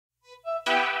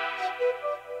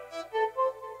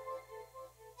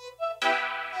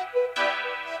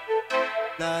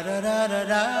Da da da da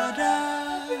da da.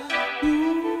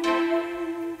 Ooh,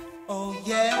 oh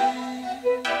yeah.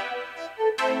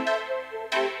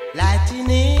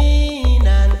 Lightning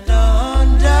and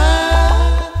thunder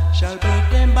shall break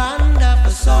them band up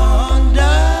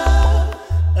asunder.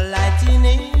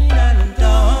 Lightning and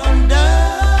thunder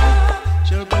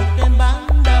shall break them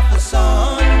band up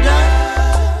asunder.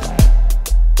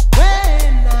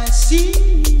 When I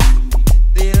see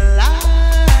the lightning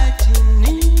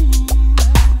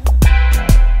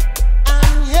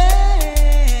and hear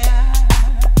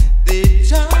the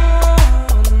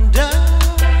thunder,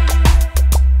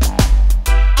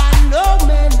 I know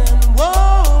men and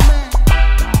women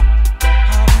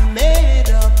have made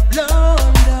a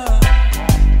blunder,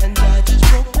 and I just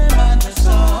broke them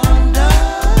asunder,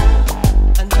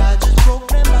 and I just broke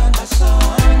them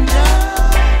asunder,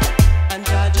 and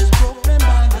I just broke them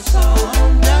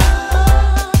asunder,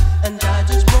 and I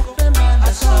just broke them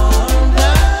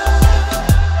asunder.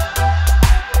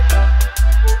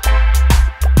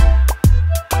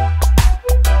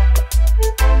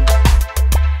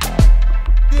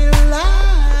 The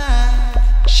light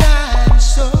shines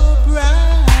so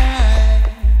bright,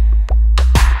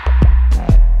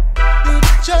 the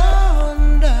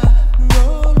thunder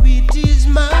roll with his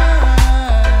mind.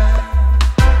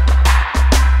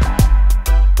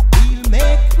 He'll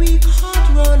make weak heart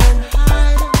run and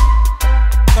hide,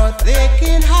 but they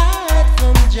can hide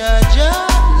from Jaja.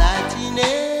 Lightning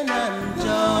and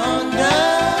thunder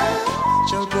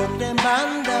shall break them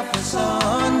band up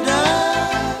asunder.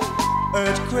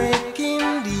 Earthquake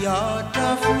in the heart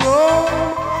of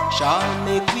Rome shall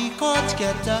make we caught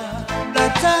scatter,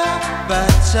 better,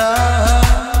 better.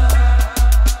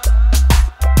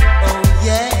 Oh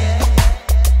yeah.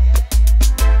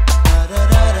 Da da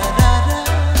da da da da.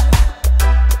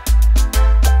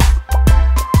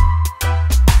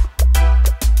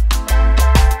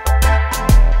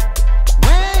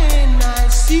 When I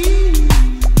see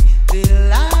the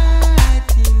lightning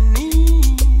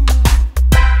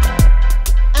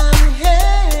and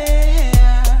hear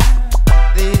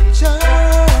the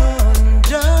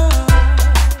thunder,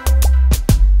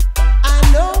 I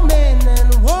know men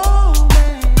and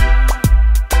women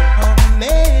have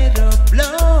made a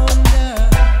blunder,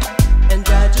 and I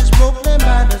just broke them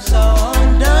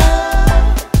asunder,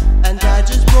 and I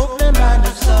just broke them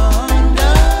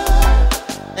asunder,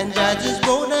 and I just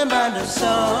broke them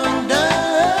asunder,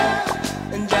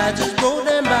 and I just broke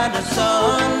them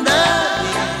asunder.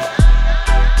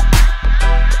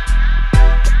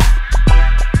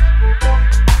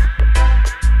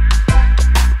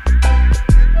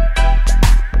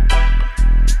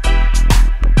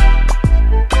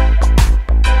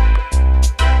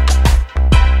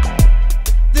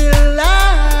 The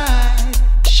light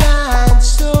shines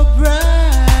so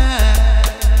bright,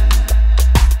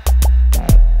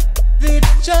 the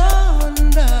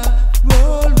thunder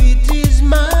roll with his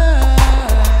mind.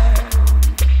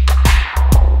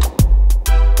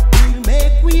 He'll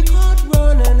make weak heart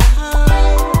run and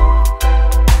hide,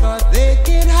 but they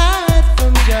can hide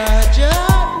from Jaja.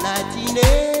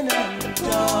 Lightning and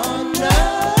thunder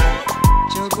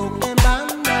shall break them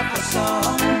band up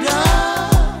asunder.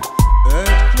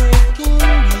 Earthquake in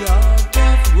the heart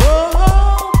of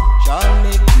Rome shall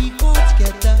make we caught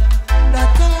scatter,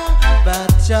 better,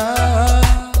 better.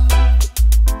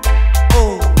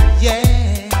 Oh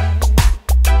yeah.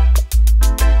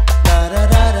 Da da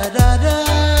da da da da.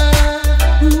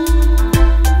 Ooh.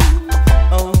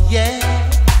 Oh yeah.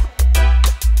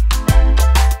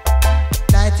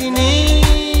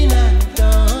 Lightning and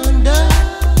thunder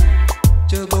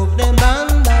to broke them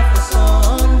band up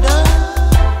asunder.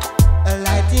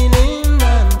 Lightning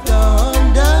and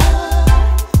thunder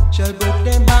shall break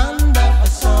them band up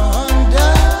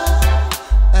asunder.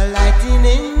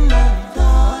 Lightning and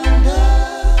thunder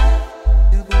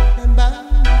shall break them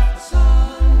band up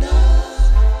asunder.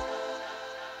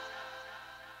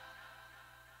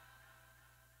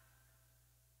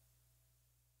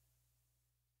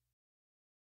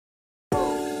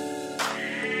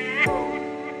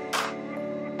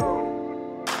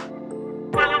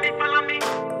 Follow me, follow me.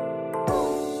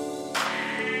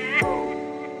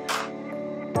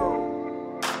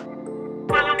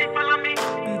 Follow me, follow me.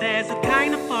 There's a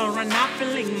kind of aura not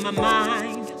filling my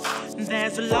mind.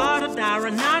 There's a lot of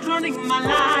doubt not running my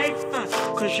life.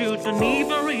 Cause you don't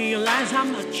even realize how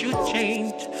much you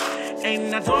changed.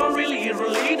 And I don't really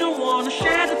don't wanna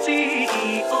share the tea.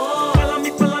 Oh, follow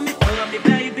me,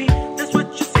 baby. That's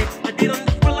what you say. I didn't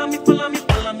follow me,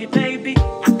 baby. I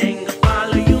ain't gonna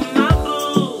follow you, my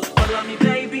boo. Follow me,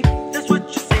 baby. That's what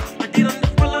you say. I didn't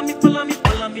follow me,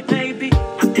 baby. I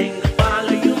ain't gonna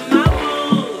follow you, my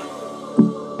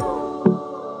boo.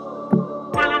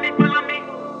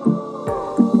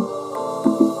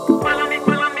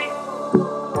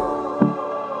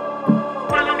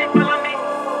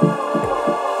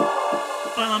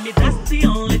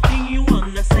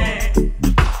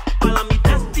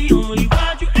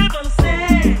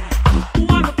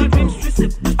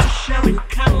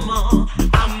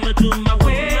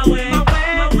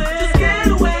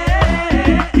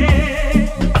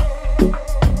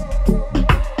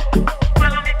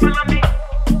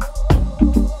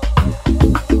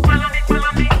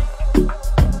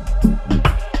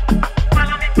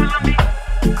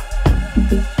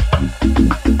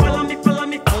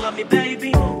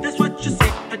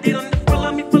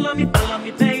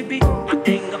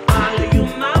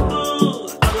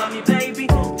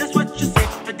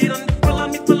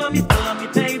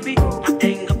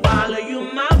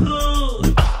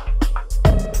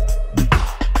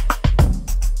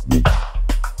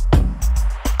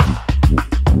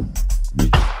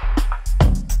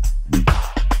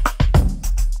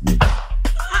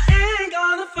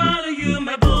 you,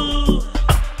 my boo.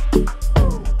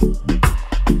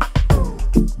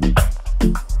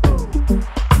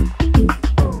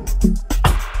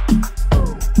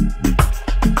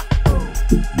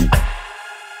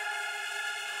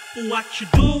 What you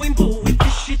doing, boo, with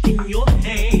this shit in your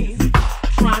hands?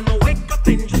 Trying to wake up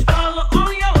and just follow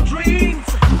all your dreams.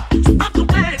 Stop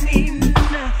complaining,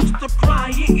 stop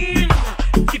crying.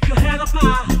 Keep your head up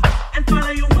high and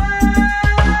follow your way.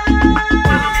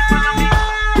 Follow me, follow me.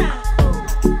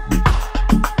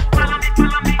 Follow me,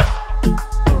 follow me.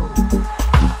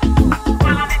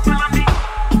 Follow me, follow me.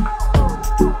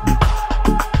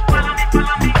 Follow me,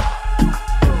 follow me.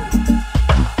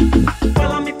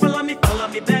 Follow me, follow me, follow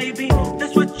me, baby.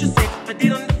 That's what you say. But they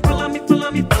don't follow me,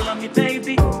 follow me, follow me,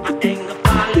 baby. I ain't gonna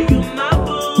follow you, my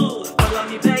boo. Follow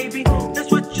me, baby.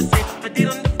 That's what you say. But they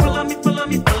don't follow me, follow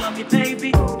me, follow me,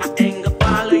 baby. I ain't gonna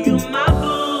follow you, my boo.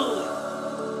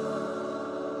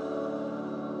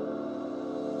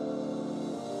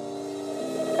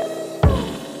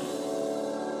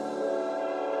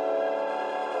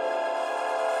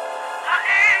 I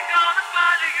ain't gonna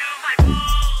follow you, my boo.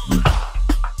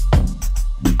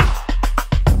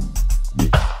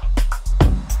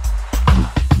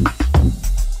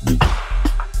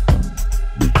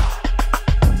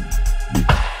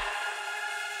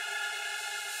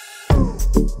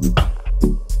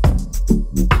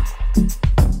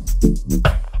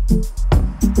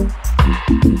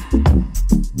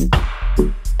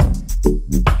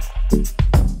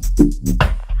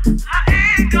 I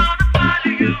ain't gonna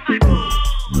follow you, my boo.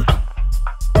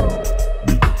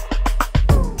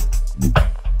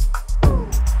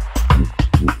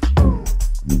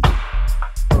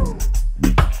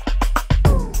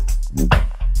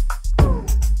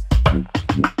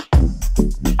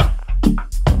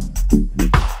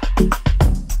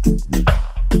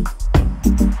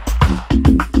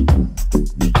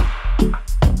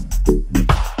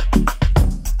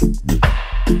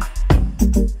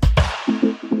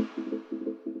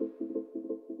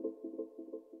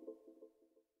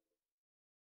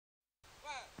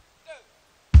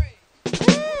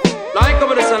 Like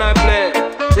over the sun I play,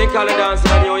 think all the dance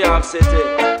in New York City.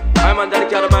 I'm on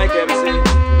dedicated to Mike MC.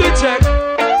 Do check.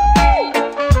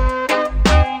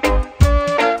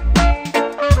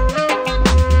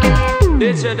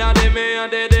 DJ daddy me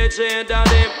and the DJ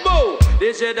daddy boo.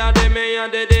 DJ daddy me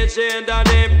and the DJ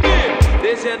daddy beep.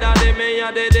 DJ daddy me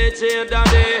and the DJ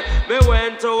daddy. Me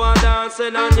went to a dance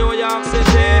in a New York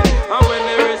City. And when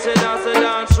they reach the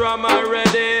dance from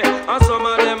already. And some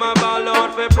of them a ball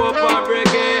out for Papa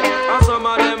Reggae. And some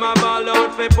of them a ball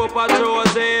out for Papa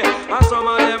Josie. And some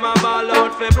of them a ball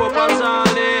out for Papa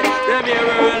Charlie. Them here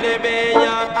really be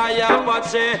young, I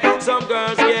Apache. Some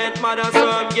girls get mad and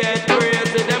some get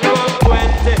crazy. Them come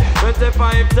 20,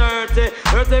 25, 30,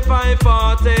 35,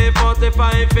 40,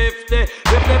 45, 50,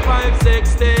 55,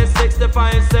 60,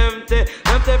 65, 70,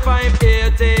 75,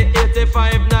 80,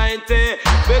 85, 90.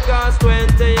 Because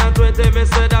 20 and 20 me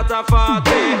say that a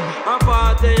 40. And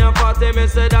 40 and 40 me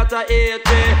say that a 80.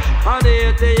 And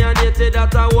 80 and 80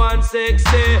 that a 160.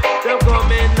 Them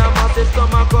come in a massive,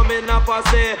 some a come in a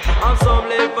posse. And some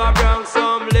live a Bronx,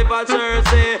 some live a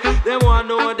Jersey. They want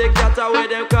know the cat where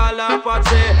them call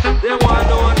Apache. They want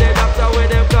know the doctor where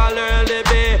them call Early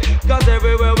Bay. Cause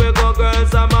everywhere we go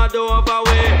girls I'm a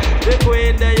overway. The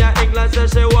queen there in England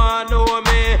says she want know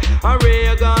me. And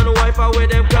Reagan wife where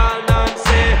them call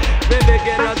Nancy. Me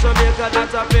begin at Jamaica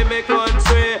that's a fi me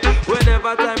country.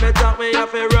 Whenever time me talk me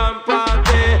have a run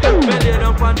party. Me lay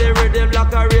down on the rhythm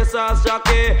like a racehorse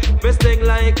jockey. Me sting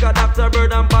like a Dr.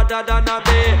 Bird and badder than a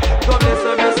bee. Come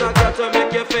listen me so got to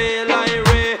make you feel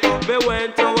irate. Me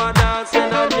went to a dance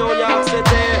in a New York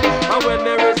City. And when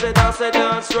me reach the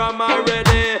dance from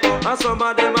already. And some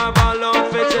of them a ball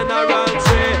out for General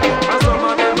Tree. And some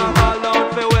of them a ball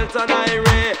out for Welton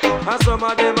Irie. And some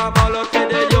of them a ball out for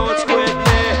the youth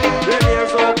quickly. The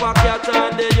ears up a cat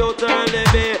and the youth early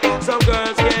be. Some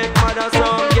girls get mad and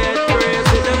some get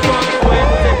crazy. Them from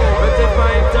 20,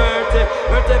 25, 30,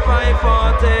 35,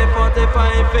 40,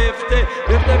 45, 50,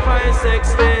 55,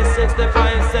 60,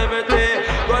 65, 70.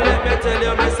 Well, let me tell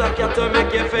you, Miss Cat to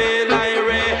make you feel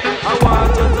irate. I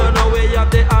want you to know we have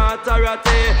the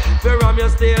authority. From your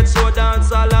stage show,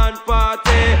 dance, and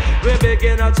party. We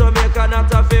begin at Jamaica,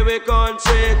 not a feel we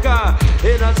country.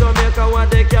 In a Jamaica,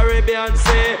 what the Caribbean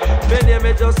say. Me name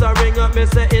me just a ring up, me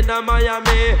say in a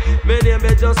Miami. Me name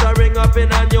me just a ring up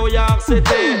in a New York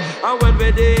City. And when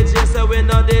we DJ, say we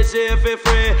no DJ for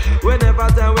free. Whenever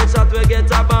time we chat, we get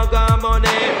a bag of money.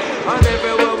 And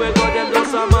everywhere we go, them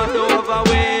just a mad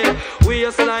overway.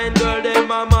 Waistline girl,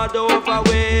 them a mad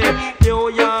overway. New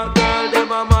York girl,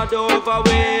 them a mad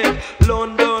overway.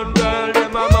 London girl,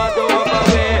 them a mad over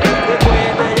me. The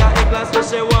queen they a English, so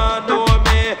she want know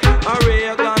me. A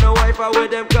Reagan wife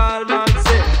with them call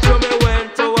Nancy. So me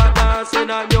went to a dance in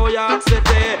a New York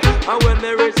City. And when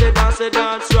me reach the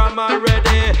dance from and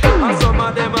ready. And some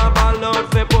of them a ball out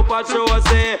for Papa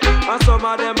Josie. And some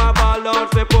of them a ball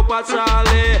out for Papa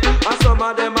Charlie. And some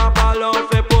of them a ball out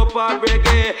for Papa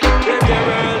Reggae. Them get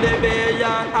early bay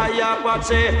and high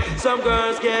Apache. Some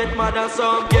girls get mad and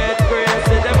some get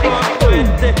crazy. Them fuck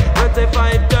 20,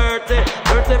 25, 30,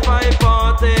 35,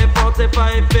 40,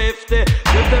 45, 50,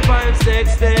 55,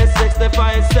 60,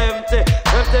 65, 70,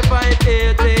 55,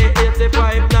 80,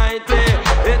 85, 90.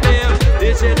 It names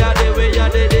DJ Daddy, we are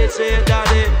the DJ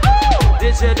Daddy.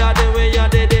 DJ Daddy, we are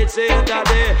the DJ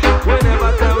Daddy.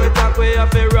 Whenever time we talk, we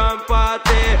have a run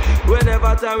party.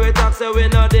 Whenever time we talk, say we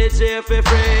no DJ for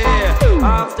free.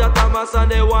 After Thomas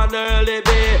and the one early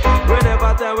day.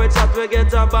 Whenever time we chat, we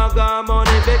get a bag of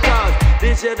money. Because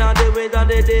DJ Daddy, we are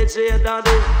the DJ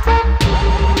Daddy.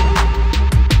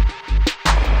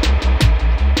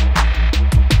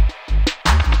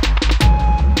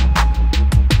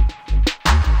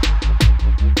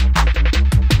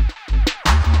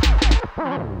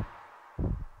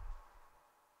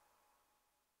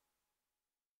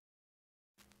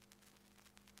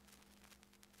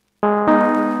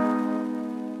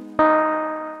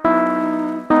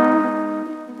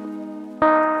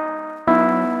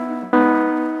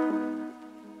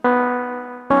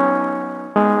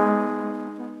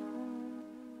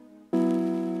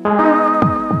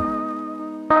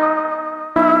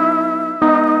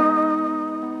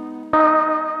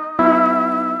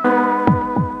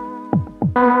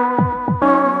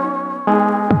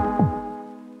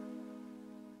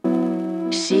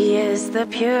 The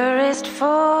purest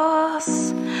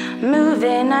force,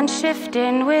 moving and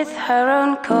shifting with her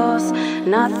own course,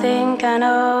 nothing can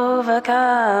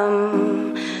overcome.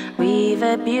 We've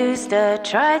abused her,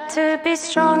 tried to be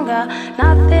stronger,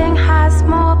 nothing has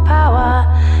more power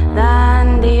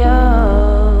than the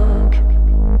oak,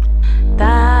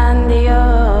 than the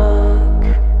oak,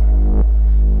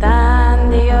 than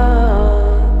the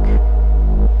oak.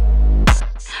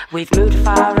 We've moved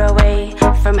far away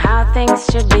from how things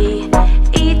should be,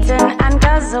 eaten and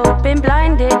guzzled, been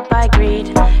blinded by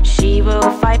greed. She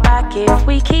will fight back if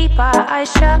we keep our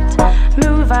eyes shut,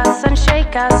 move us and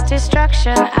shake us,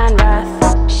 destruction and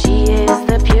wrath. She is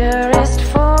the purest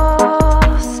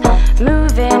force,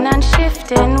 moving and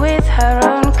shifting with her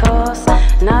own course,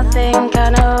 nothing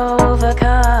can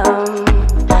overcome.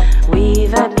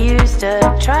 We've abused her,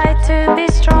 tried to be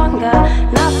stronger,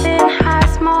 nothing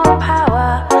has more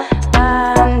power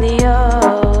than the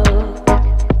oak,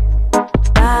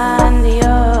 than the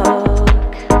oak.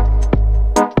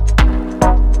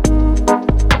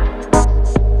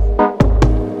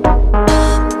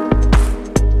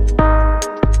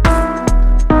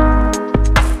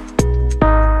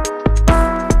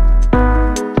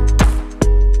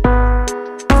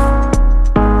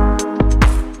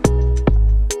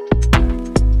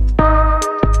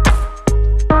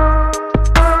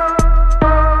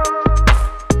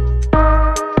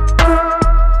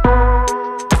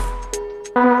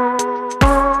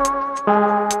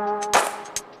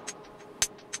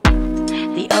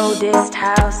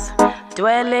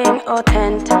 Dwelling or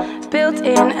tent, built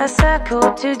in a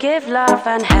circle to give love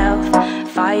and health.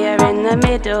 Fire in the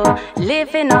middle,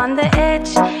 living on the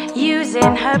edge,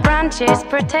 using her branches,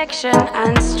 protection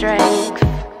and strength.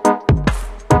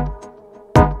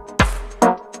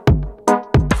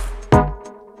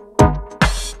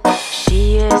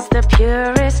 She is the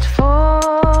purest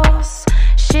force,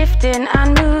 shifting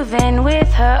and moving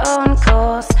with her own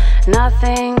course,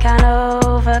 nothing can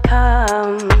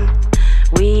overcome.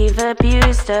 We've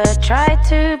abused her, tried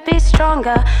to be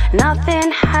stronger,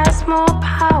 nothing has more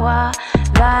power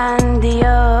than the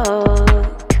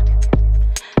oak,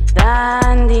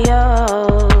 than the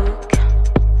oak,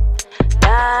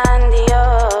 than the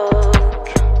oak.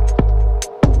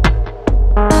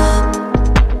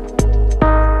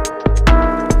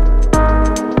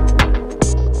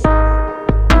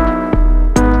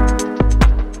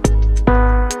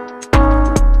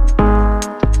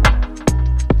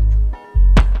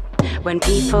 When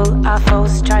people are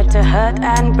false, try to hurt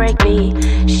and break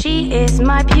me, she is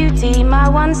my beauty, my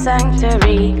one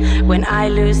sanctuary. When I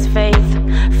lose faith,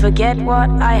 forget what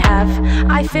I have,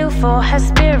 I feel for her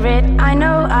spirit, I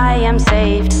know I am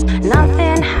saved.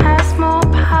 Nothing has more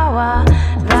power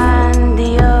than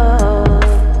the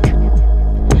oak,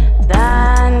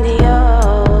 than the oak.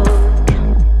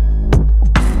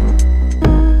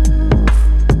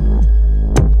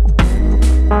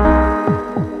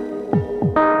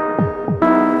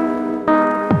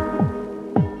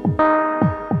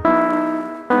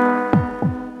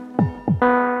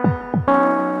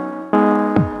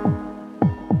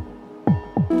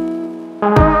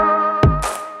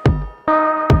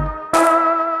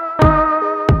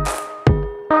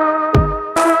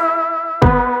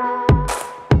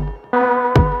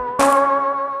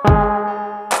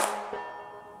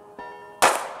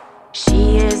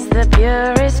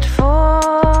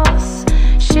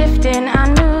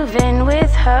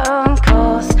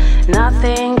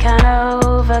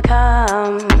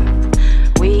 overcome.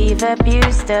 We've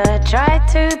abused her, tried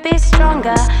to be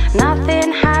stronger.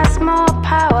 Nothing has more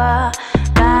power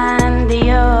than the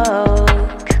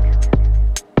yoke,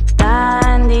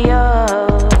 than the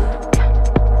yoke,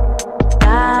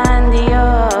 than the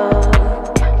yoke.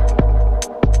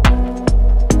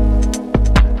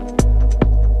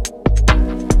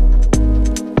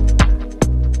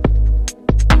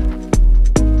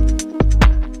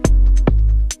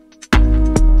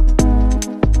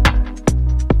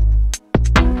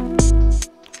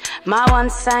 My one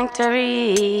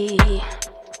sanctuary,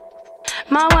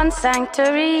 my one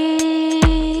sanctuary,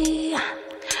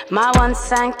 my one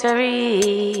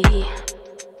sanctuary,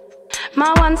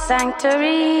 my one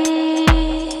sanctuary,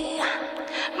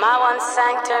 my one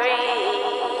sanctuary.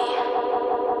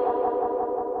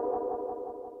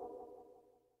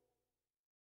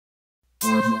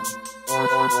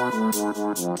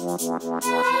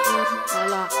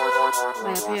 Allah,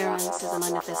 my appearance is a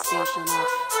manifestation of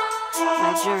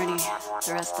my journey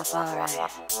to Rastafari.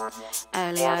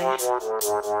 Early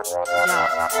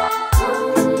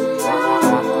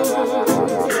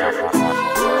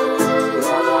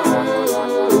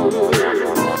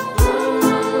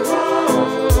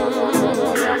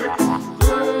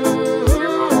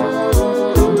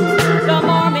The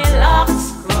more me locks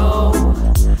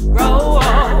grow,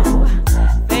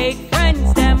 fake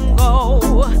friends them go.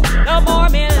 The more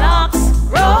me locks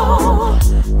grow.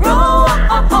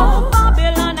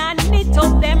 Babylon and knit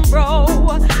up them bro.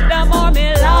 The more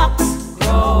me locks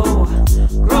grow.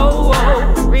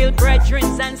 Real brethren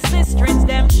and sisters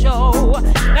them show.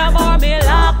 The more me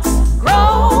locks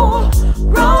grow.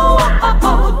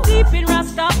 Deep in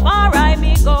Rastafari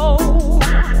me go.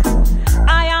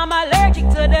 I am allergic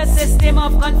to the system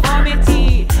of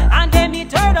conformity, and then me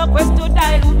turn up quest to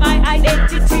dilute my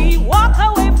identity. Walk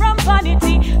away from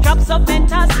vanity, drops of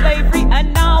mental slavery,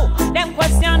 and now them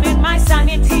questioning my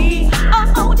sanity.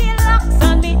 Oh, the locks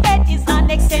on me head is an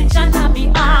extension of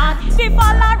me heart. The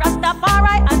follow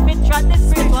Rastafari and me trust the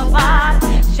spiritual path.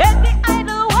 Shed the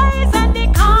idle ways and the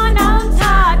carnal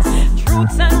thoughts.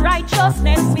 Truths and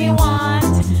righteousness me want.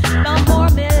 The more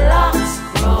me locks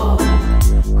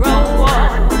grow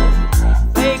up.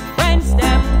 Fake friends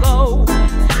them go.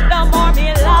 The more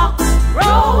me locks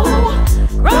grow.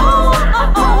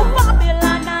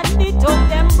 Babylon and knit up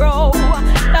them bro.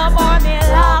 The more me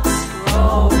locks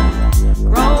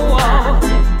grow.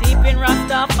 Deep in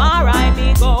Rastafari me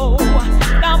go.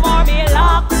 The more me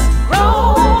locks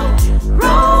grow.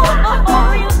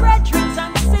 Real brethren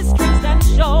and sisters them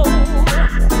show.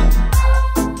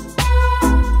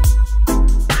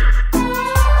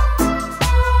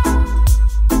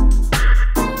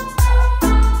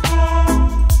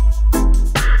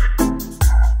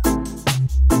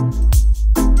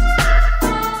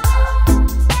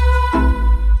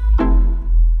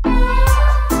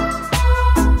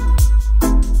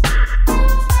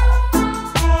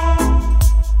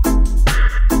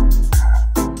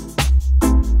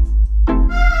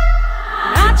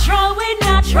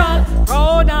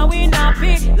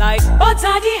 Like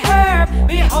butter the herb,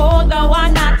 behold the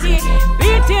one natty.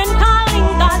 Beating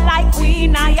Kalinga like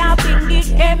Queen, I have been the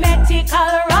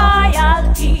chemetical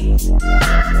royalty.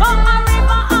 Go a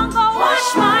river and go wash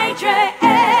my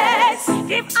dress.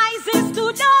 Give ISIS to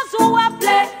those who have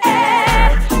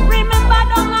blessed. Remember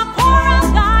down a choral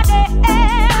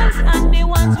gardens, and the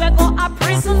ones who go a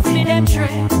prison for them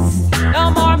dress. No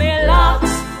more me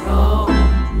locks grow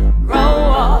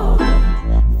up.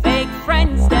 Fake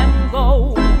friends them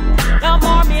go. The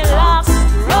more me locks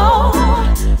grow.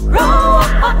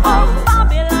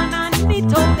 Babylon and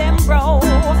knit up them bro.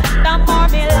 The more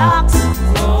me locks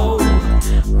grow.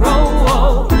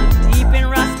 Deep in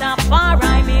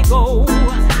Rastafari me go.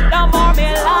 The more me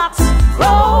locks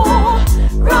grow.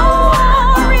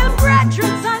 Real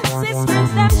brethren and sisters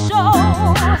them show.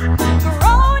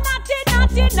 Grow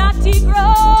natty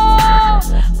grow.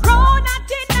 Grow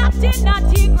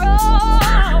natty grow.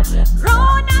 Grow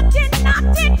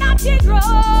natty grow.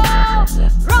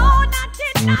 Grow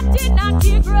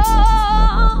natty grow.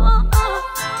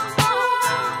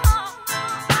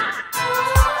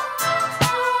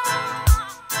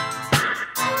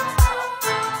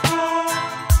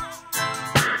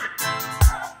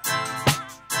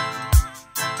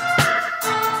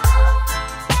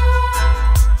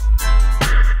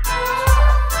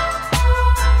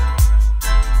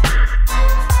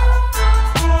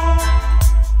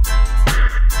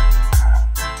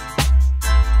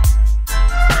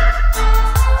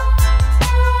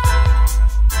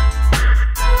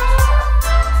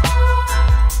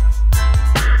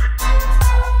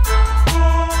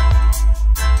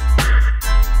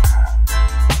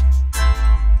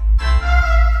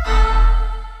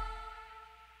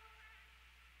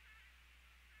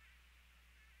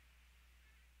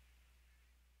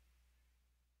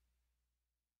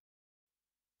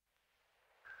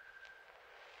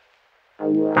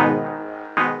 Oh,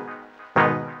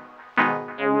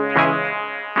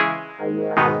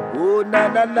 na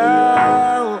na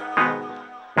na.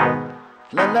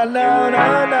 Na na na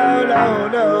na na na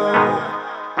na.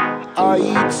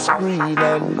 It's green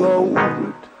and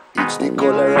gold. It's the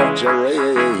color of your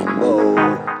rainbow.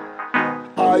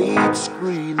 It's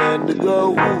green and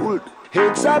gold.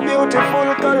 It's a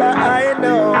beautiful color, I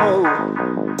know.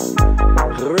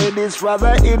 Red is for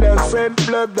the innocent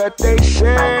blood that they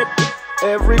shed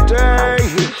every day.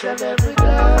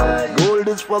 Gold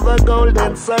is for the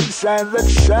golden sunshine that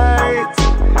shines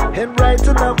and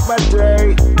brighten up my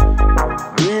day.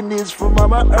 Green is for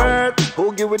Mama Earth,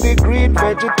 who give me the green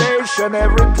vegetation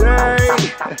every day.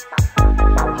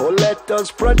 Oh, let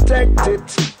us protect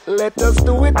it. Let us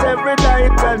do it every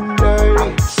night and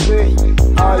day. Say,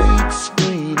 it's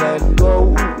green and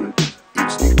gold.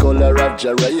 It's the color of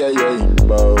your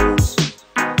rainbows.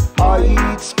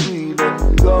 It's green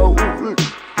and gold.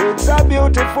 It's a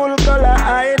beautiful color,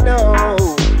 I know.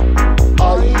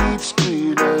 It's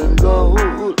green and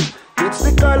gold. It's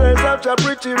the colors of your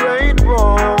pretty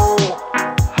rainbow.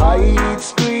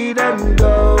 It's green and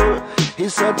gold.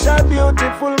 It's such a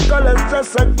beautiful color,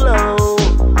 just a glow.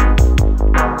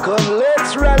 Come,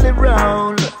 let's rally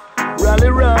round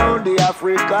the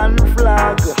African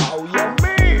flag. How you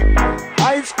mean?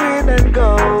 It's green and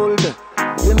gold.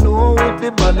 You know, with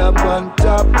the banner on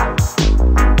top.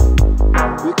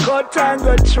 We cut and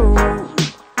go through.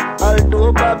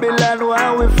 Although Babylon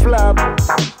while we flap,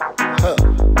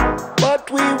 but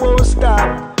we won't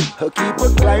stop. Keep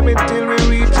on climbing till we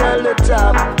reach all the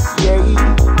top.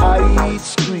 Yeah,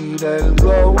 it's green and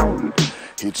gold.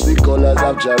 It's the colors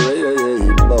of your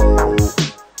rainbow.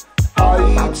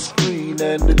 It's green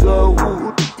and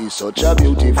gold. It's such a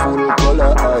beautiful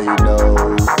color, I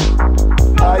know.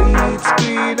 It's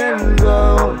green and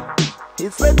gold.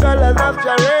 It's the colors of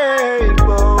your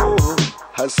rainbow.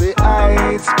 I say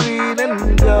it's green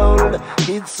and gold.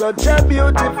 It's such a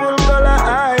beautiful color,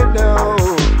 I know.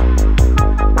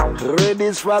 Red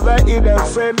is for the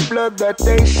innocent blood that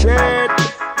they shed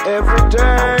every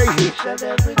day.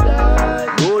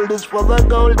 Gold is for the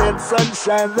golden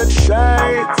sunshine that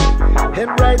shines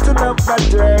and brighten up my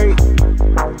day.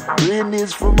 Green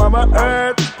is for Mama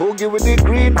Earth, who give me the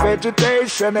green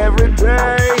vegetation every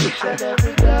day.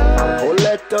 Oh,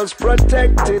 let us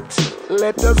protect it.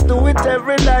 Let us do it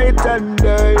every night and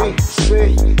day.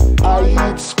 Say,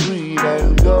 it's green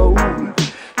and gold.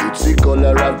 It's the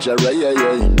color of your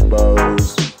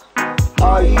rainbows.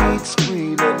 It's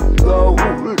green and gold.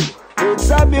 It's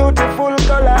a beautiful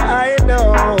color, I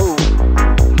know.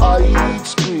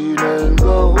 It's green and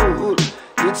gold.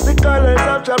 It's the colors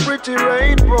of your pretty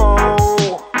rainbow.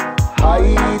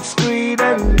 It's green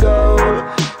and gold.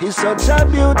 It's such a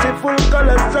beautiful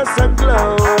color, just a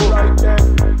glow.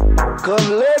 Come,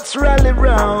 let's rally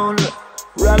round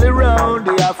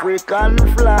the African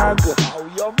flag. How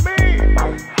you mean?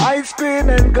 It's green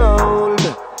and gold.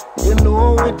 You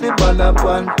know, with the banner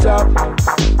on top.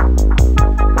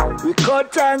 We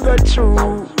cut and go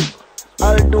through.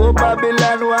 Although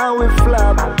Babylon while we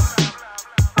flap,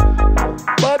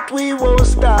 but we won't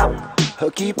stop.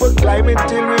 Keep on climbing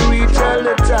till we reach all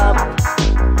the top.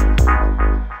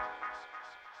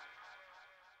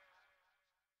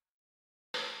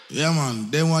 Yeah, man,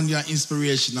 they want your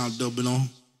inspirational dub, you know,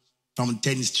 from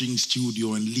 10 String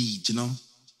Studio in Leeds, you know,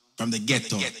 from the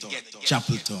ghetto,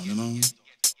 Chapeltown, you know.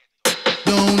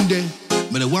 Down there,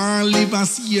 but they want to live a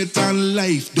Satan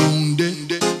life, down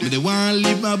there. But they want to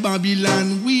live a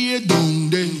Babylon way, down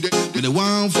there. But they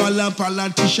want to follow a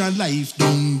politician life,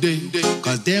 down there.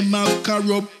 Cause them have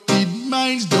corrupted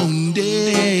minds, down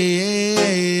there.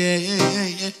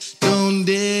 Down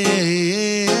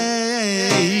there.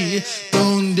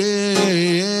 Down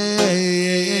there.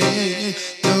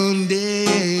 Down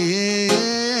there.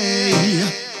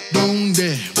 Down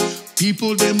there.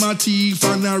 People, them a thief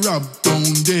and a rob, down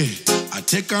there. I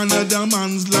take another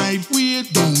man's life way,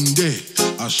 down there.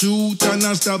 I shoot and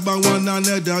I stab on one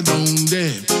another, down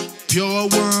there. Pure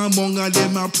one among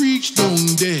them a preach,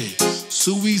 down there.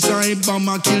 Suicide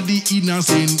bomber kill the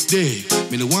innocent there.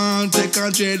 Me the one take a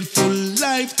dreadful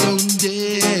life, down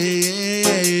there.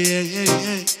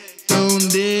 Down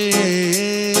there.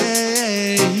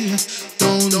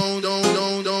 Down, down, down,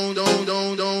 down, down, down,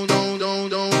 down, down, down, down,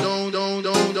 down, down,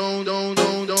 down,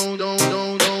 down, down,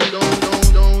 down.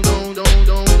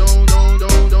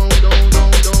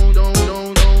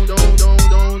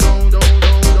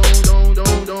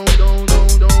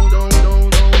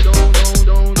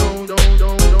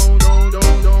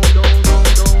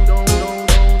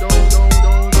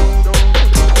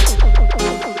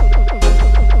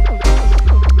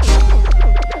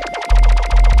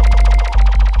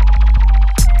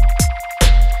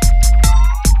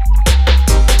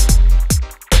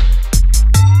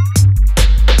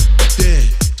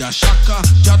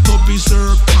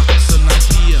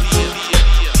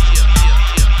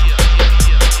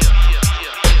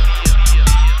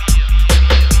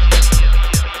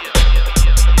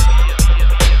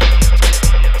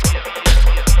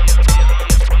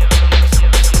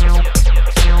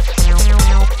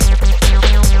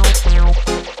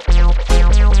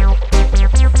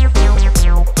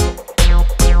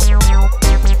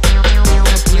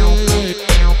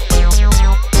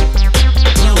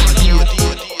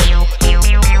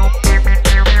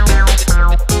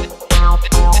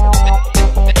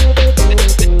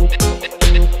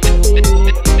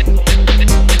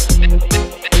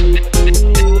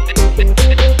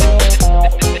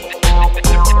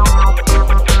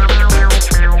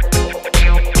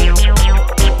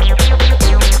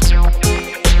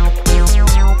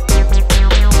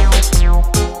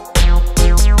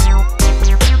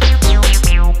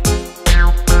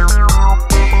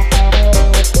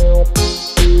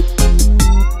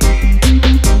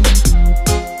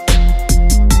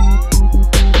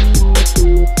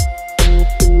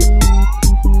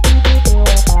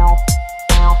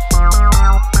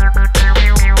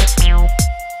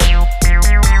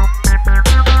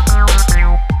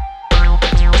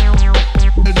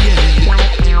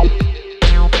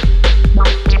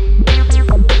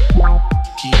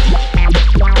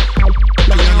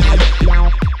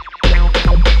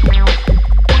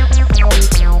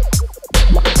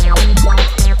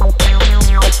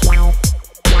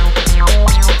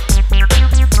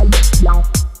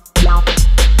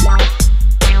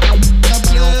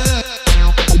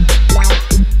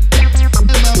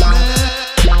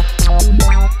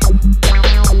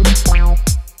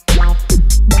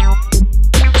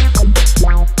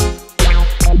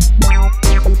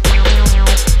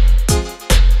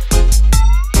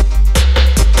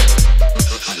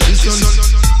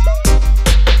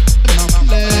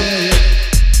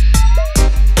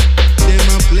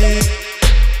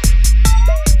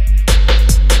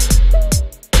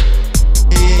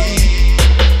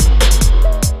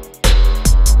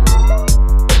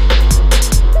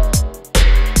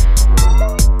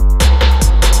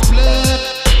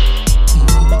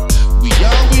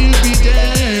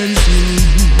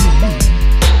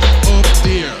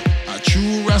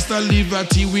 Rasta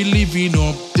liberty we living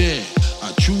up there.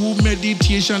 A true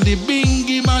meditation, the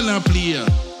bingy man a player.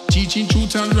 Teaching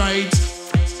truth and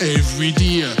rights every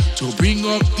day. To bring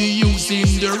up the youth in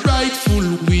the rightful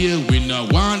way. We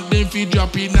not want them to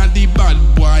drop in at the bad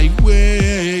boy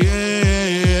way.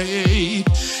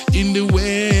 In the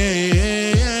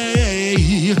way,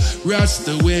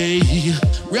 Rasta way,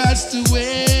 Rasta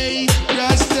way,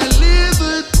 Rasta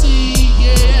liberty,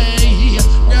 yeah.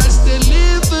 Rasta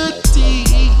liberty,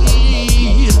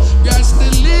 Rasta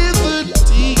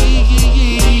liberty.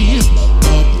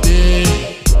 Up there,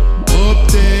 up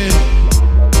there,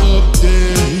 up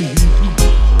there.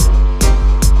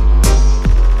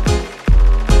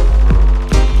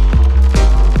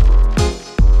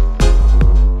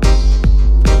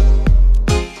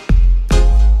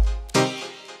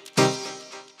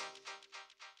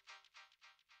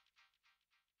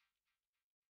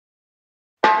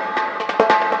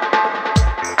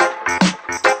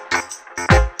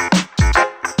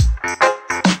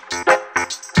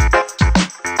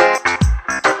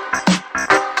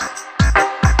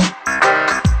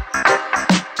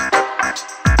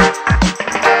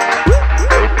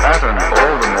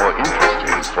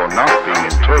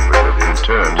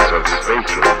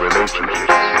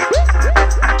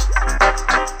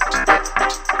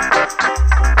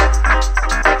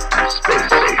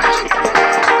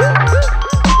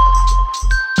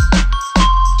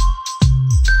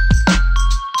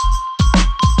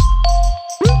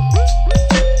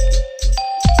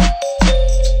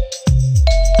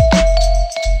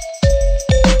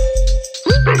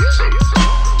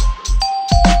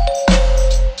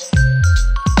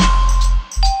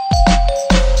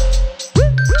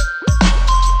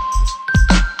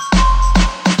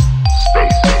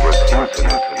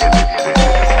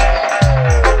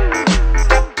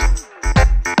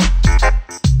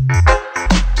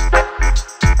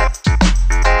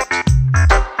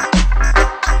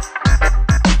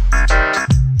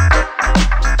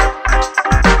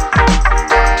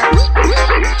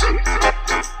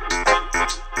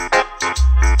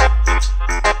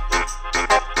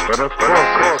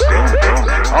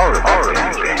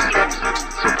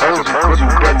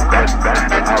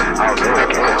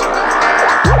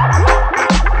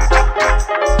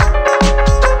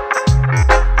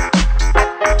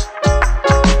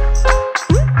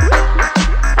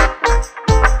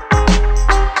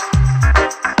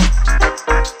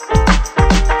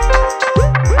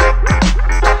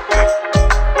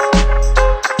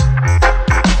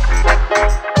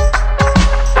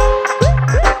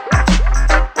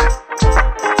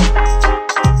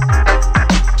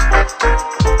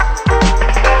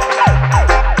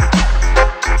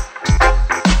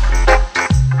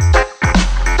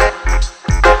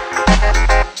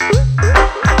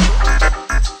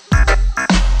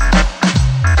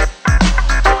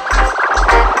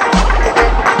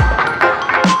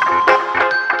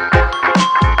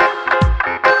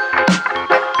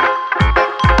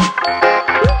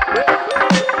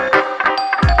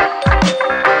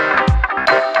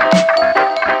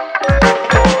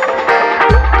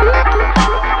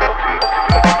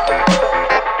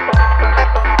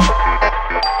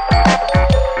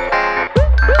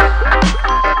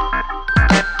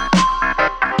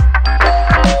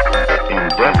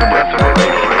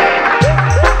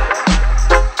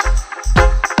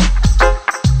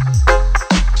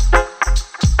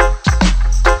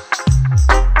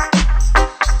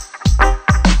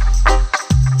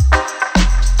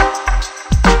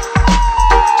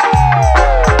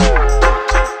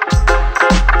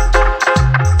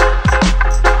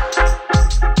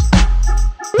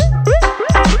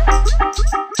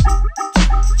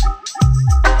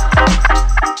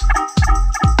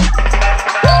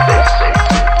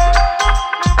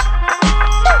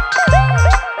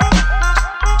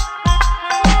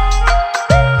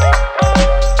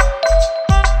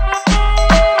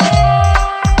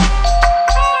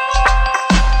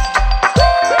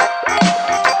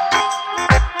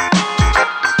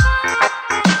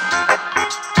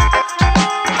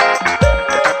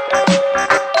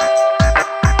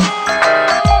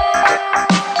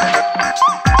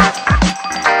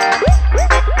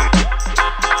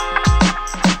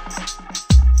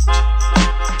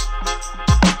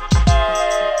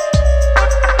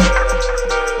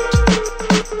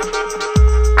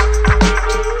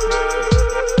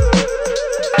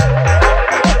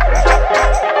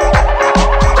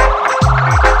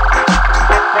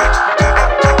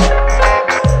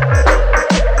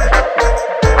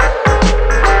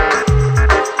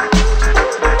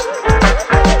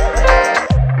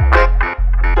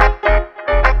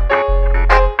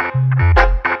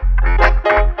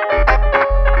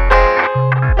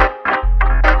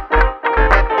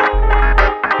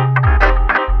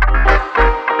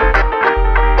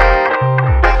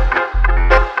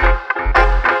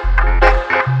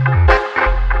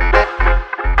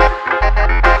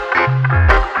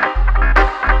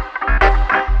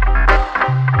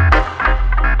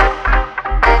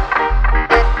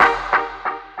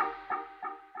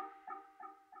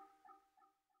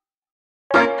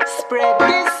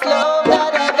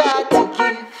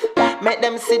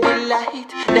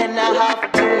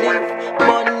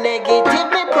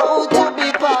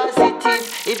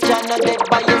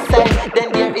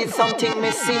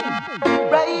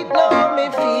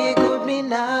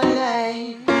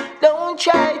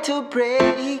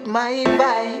 my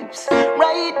vibes.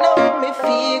 Right now me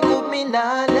feel good, me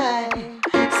nah lie.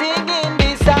 Singing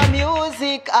this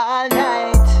music all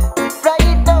night.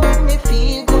 Right now me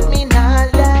feel good, me nah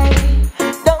lie.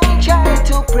 Don't try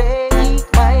to break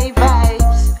my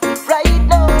vibes. Right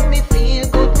now me feel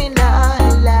good, me nah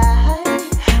lie.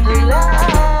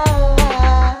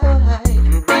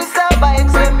 These are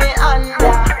vibes when me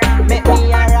under. Make me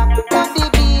a rock to the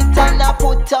beat and I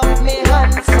put up me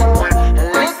hands up.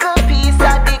 Little piece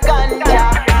of the ganja.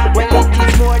 Well, it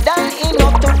is more than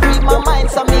enough to free my mind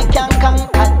so me can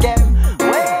conquer them.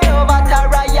 Way over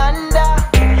Tarayanda.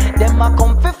 Them a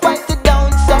come fi fight it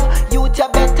down, so youth you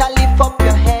better lift up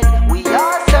your head. We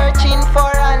are searching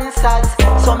for answers,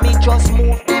 so me just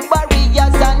move the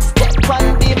barriers and step on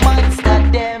the monster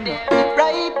them.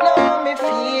 Right now me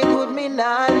feel good, me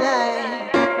nah lie.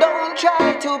 Don't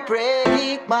try to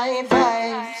break my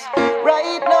vibes.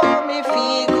 Right now me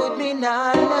feel good, me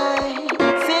nah lie.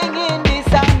 Singing this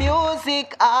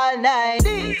music all night.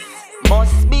 This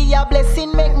must be a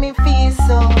blessing, make me feel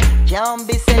so. Can't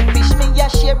be selfish, me a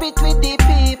share it with the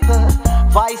people.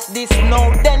 Voice this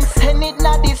now, then send it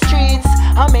na the streets.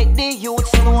 I make the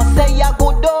youths know, say you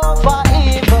good over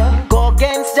evil. Go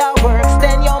against the works,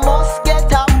 then you must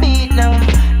get a beat now.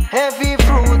 Heavy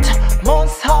fruit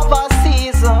must have a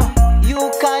season.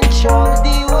 You control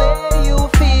the way you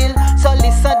feel. So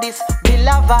listen this, bill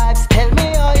of vibes, tell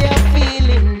me how you're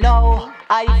feeling now.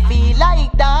 I feel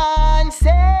like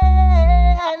dancing.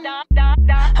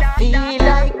 I feel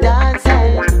like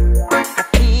dancing. I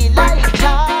feel like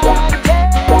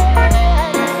chanting.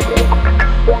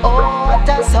 Oh, what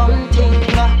a something.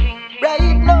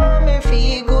 Right now me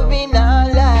feel good, me nah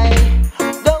lie.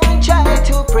 Don't try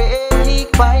to break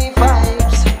my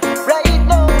vibes. Right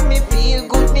now me feel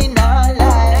good, me nah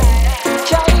lie.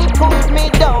 Try put me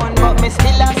down, but me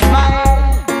still a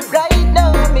smile. Right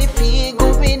now me feel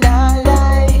good, me nah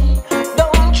lie.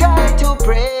 Don't try to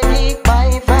break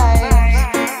my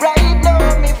vibes. Right now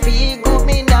me feel good,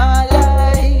 me nah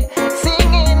lie.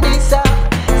 Singing this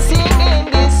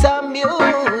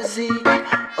music.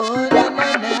 Oh na na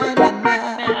na na na.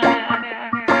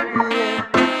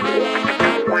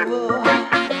 Whoa.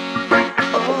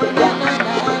 Oh na na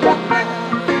na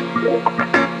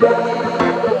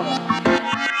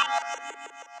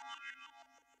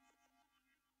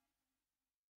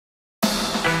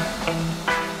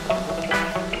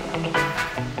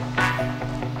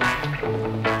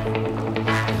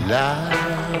Love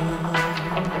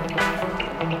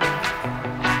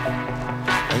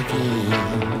again.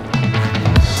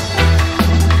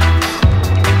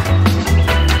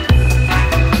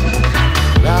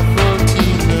 La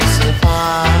routine ne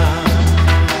sépare.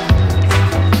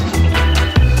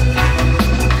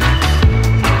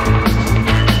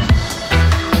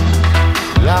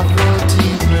 La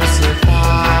routine ne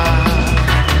sépare.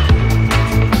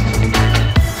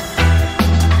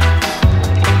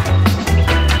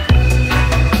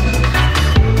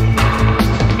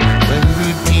 When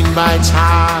routine bites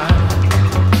hard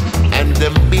and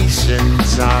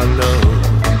ambitions are low,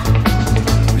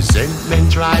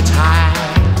 resentment rides high,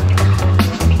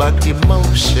 but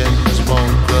emotions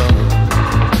won't go.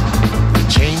 We're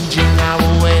changing our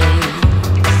ways,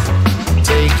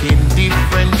 taking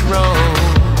different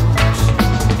roads.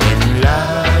 In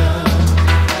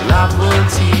love will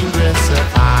tear us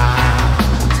apart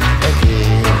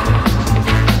again.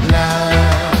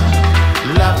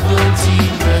 Love will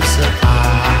tear us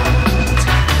apart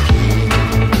again.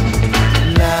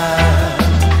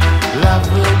 Love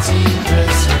will tear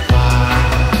us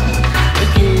apart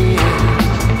again.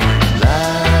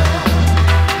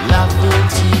 Love will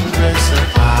tear us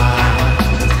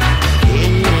apart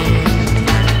again.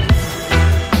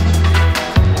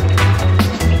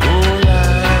 Oh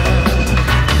love,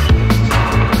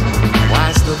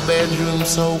 why's the bedroom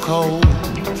so cold?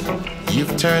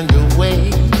 You've turned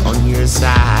away on your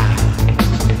side.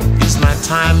 Is my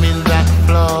time in that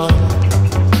floor?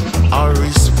 Our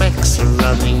respects are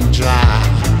running dry.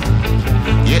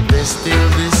 Yet there's still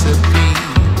this appeal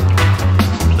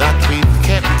that we've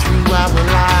kept through our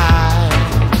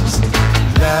lives.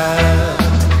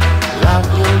 Love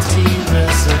will tear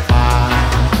us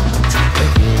apart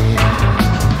again.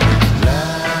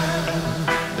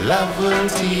 Love will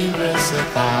tear us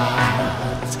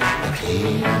apart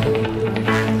again.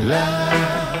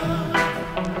 Love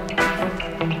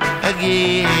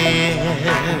again.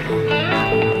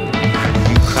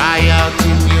 You cry out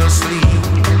in your sleep,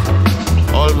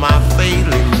 all my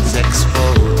failings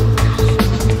exposed.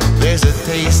 There's a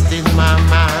taste in my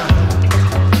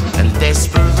mouth, and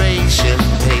desperation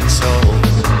takes hold.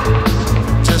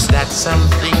 Just that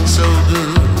something so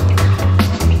good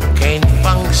can't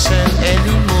function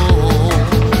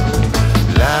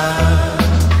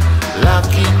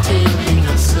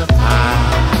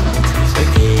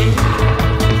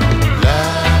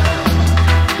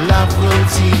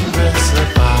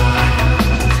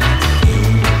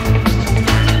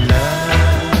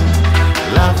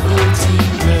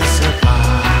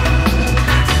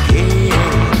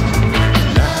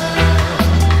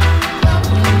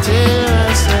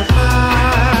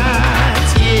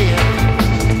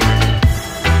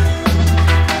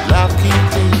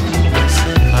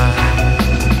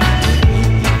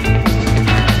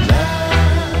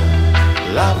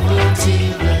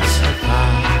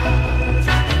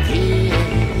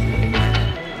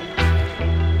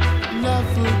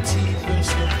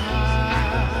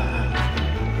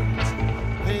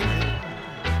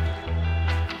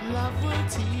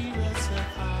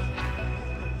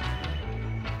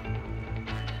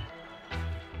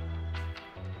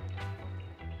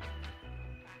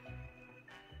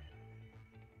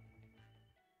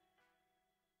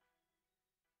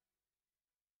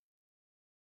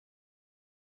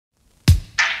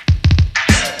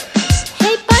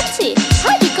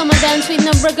dance with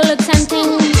no regular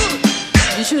chanting.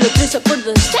 You should have dressed up for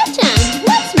the station.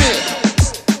 What's me?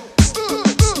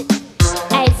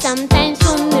 I sometimes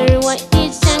wonder why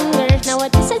these singers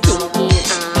nowadays are thinking.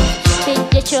 They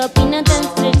get you up in a dance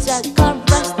streets that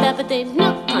chorus, but they're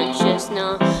not conscious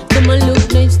now. Them all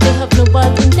look nice, they have no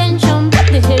bad intention, but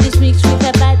the head is mixed with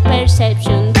a bad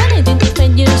perception. Don't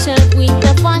identify yourself with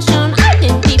the fashion.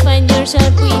 Identify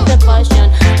yourself with the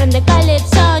passion. From the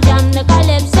calypso, jam the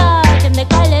calypso, jam the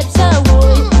calypso,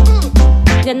 boy.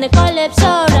 Jam the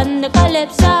calypso, jam the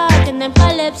calypso, jam the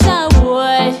calypso,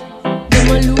 boy. Them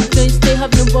all look nice, they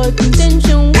have no bad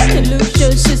intention. What they look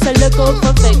shows is a lack of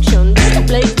affection. There's a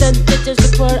place that they just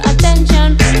look for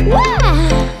attention.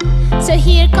 Wow. So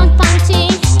here comes Punchy.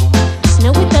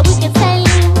 Now with the wicked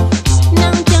styling.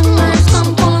 Now young girls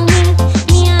come for me.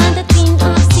 Me and the twin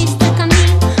of sister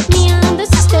Camille. Me and the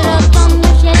sister of Tom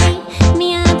Shelly. Me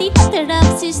and the daughter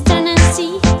of sister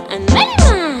Nancy. And many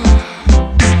more.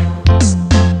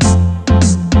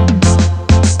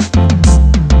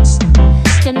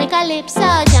 Jam the calypso,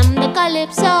 jam the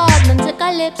calypso, dance the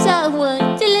calypso, what?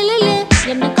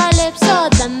 Jam the calypso,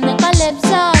 jam the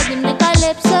calypso, jam the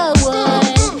calypso,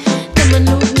 what? Them and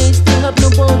look nice, they have no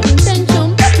bold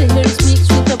intention, but the hair is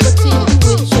mixed with a bad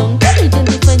situation. Don't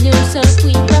identify yourself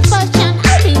with the fashion,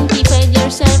 identify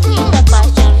yourself with the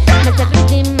passion. Mete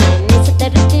rhythm man, it's the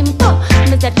rhythm po.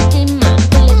 Mete rhythm man,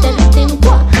 pull it the rhythm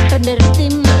po. Turn the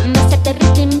rhythm man, mete the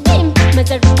rhythm pim.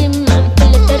 Mete rhythm man,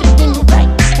 pull it the rhythm right.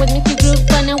 What make you groove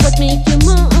and what make you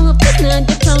move? It's not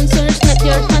the trouncers, not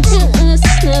your tattoos.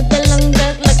 It's not the long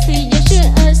back like see your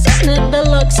shoes. It's not the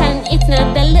looks and it's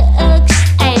not the looks.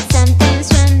 I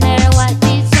sometimes wonder what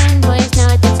these young boys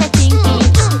nowadays are thinking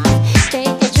of. They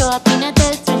get you up in a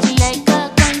dance stretchy like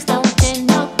a guns down and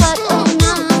no but oh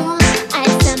no. I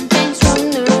sometimes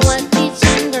wonder what these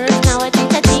young girls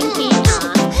nowadays are thinking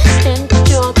of. They get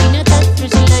you up in a dance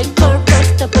stretchy like a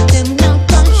rust but them no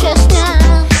conscious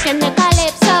now. Jam the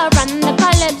calypso, run the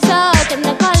calypso, jam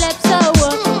the calypso,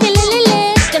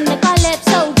 tililili, jam the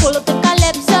calypso, pull up the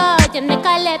calypso, jam the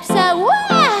calypso, wah!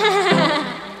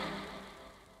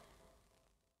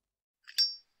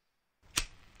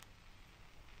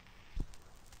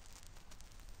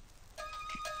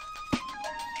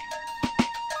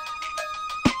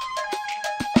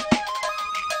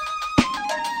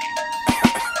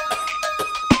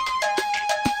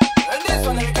 And this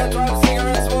one we can try to sing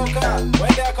and smoker.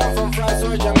 When they come from France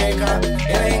or Jamaica,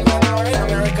 in England or in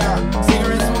America,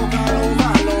 cigarette smoke all over,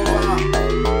 all over.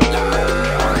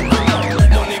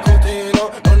 No nicotine, no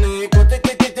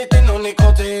nicotine, no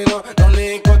nicotine, no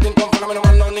nicotine. Come from me,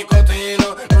 no nicotine, no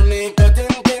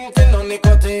nicotine, no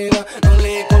nicotine, no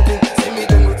nicotine. See me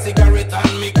done with cigarette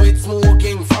and me quit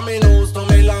smoking. From me nose to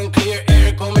me long clear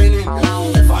air coming in.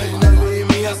 Finally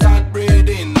me I start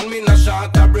breathing, and me not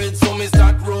short of breath, so me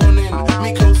start running.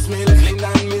 Me clothes smell clean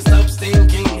and me stop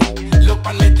stinking. Look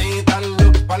on me teeth and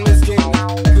look on me skin.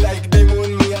 Like the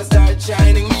moon me I start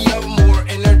shining. Me have more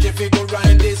energy fi go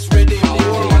ride this rhythm.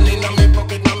 More money in my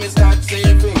pocket now me start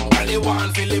saving. All the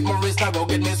one Philip Morris now go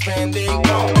get me spending.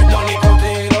 No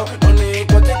nicotine, no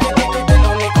nicotine, no nicotine,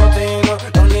 no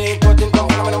nicotine. Come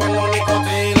from me no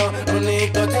nicotine, no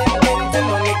nicotine,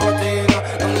 no nicotine,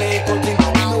 no nicotine.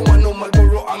 Me no want no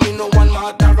Marlboro and me no want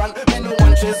Mataran. Me no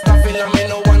want Chesterfield and me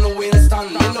no want Winston.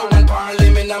 Me no want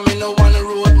Parliament and me no want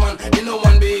Roadman. Me no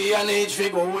want B&H fi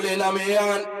go hold in a me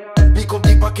hand. Pick up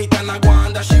the pocket and I go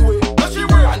and dash it away.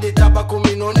 And the tobacco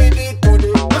me no need it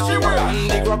today. And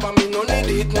the grabber me no need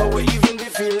it no way. Even the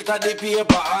filter, the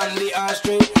paper and the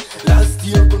ashtray. Last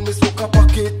year when me smoke a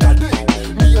packet a day,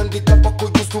 me and the tobacco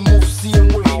used to move same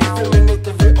way. Every minute,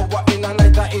 every hour, in a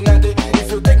night and in a day.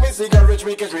 If you take me cigarette,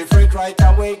 me get refreshed right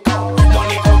away. Come, no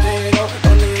nicotine, no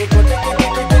nicotine,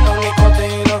 no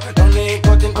nicotine, no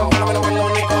nicotine. Come from me, no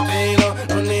nicotine,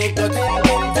 no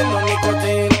nicotine, no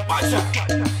nicotine. Watch out,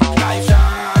 life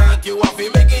short, you have to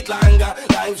make it longer.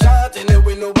 Life short,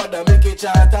 anyway nobody make it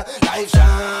shorter. Life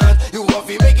short, you have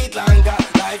to make it longer.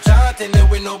 Life short,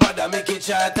 anyway nobody make it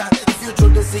shorter. If you throw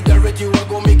the cigarette, you are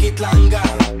gonna make it longer.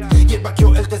 Get back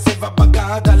your health and save a bag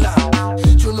of dollar.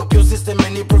 Tune up your system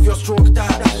and improve your stroke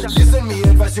time. Listen me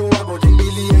advice, you are going me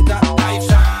later. Life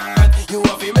short, you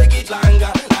have to make it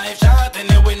longer. Life short,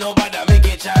 anyway nobody make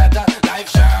it shorter. Life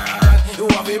short, you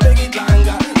have to make it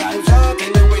longer. Life short,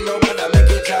 anyway nobody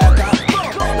make it shorter.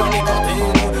 No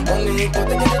nicotine, no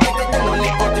nicotine.